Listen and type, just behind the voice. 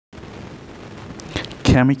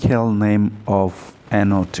chemical name of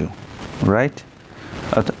NO2, right?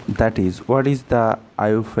 That is, what is the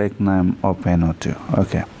IUPAC name of NO2?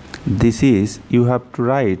 Okay, this is, you have to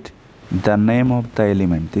write the name of the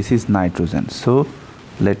element. This is nitrogen, so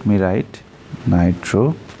let me write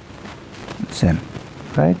nitrogen,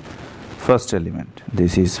 right? First element,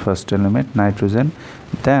 this is first element, nitrogen.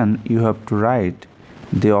 Then you have to write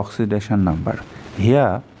the oxidation number.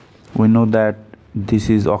 Here we know that this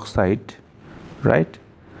is oxide, right?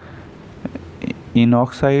 In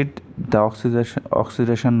oxide, the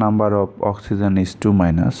oxidation number of oxygen is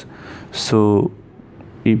 2-. So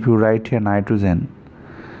if you write here nitrogen,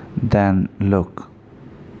 then look,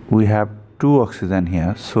 we have 2 oxygen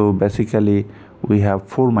here, so basically we have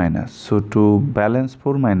 4-. So to balance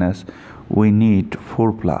 4-, we need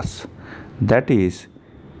 4+. That is,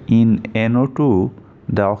 in NO2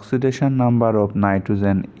 the oxidation number of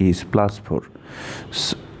nitrogen is +4.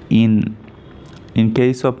 So in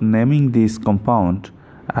case of naming this compound,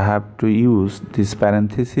 I have to use this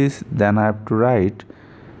parenthesis, then I have to write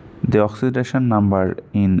the oxidation number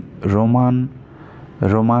in Roman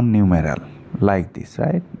numeral like this,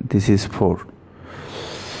 right? This is 4.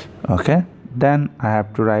 Okay, then I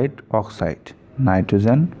have to write oxide,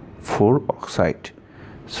 nitrogen 4 oxide.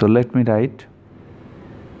 So let me write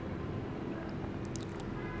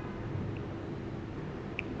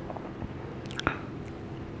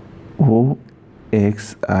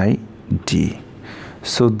OXID.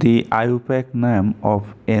 So the IUPAC name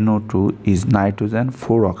of NO2 is nitrogen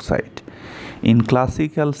 4 oxide. In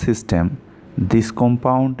classical system, this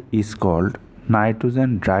compound is called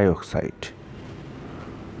nitrogen dioxide.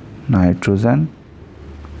 Nitrogen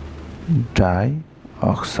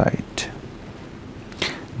dioxide.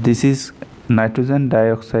 This is nitrogen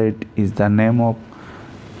dioxide is the name of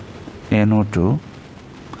NO2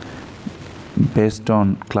 based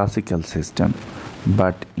on classical system,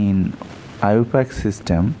 but in IUPAC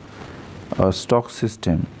system or stock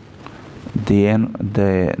system, the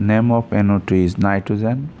name of NO2 is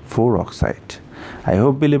nitrogen 4 oxide. I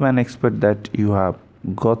hope, believe and expect that you have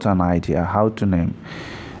got an idea how to name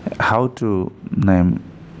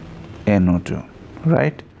NO2,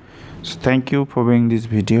 right? So thank you for viewing this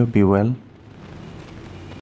video. Be well.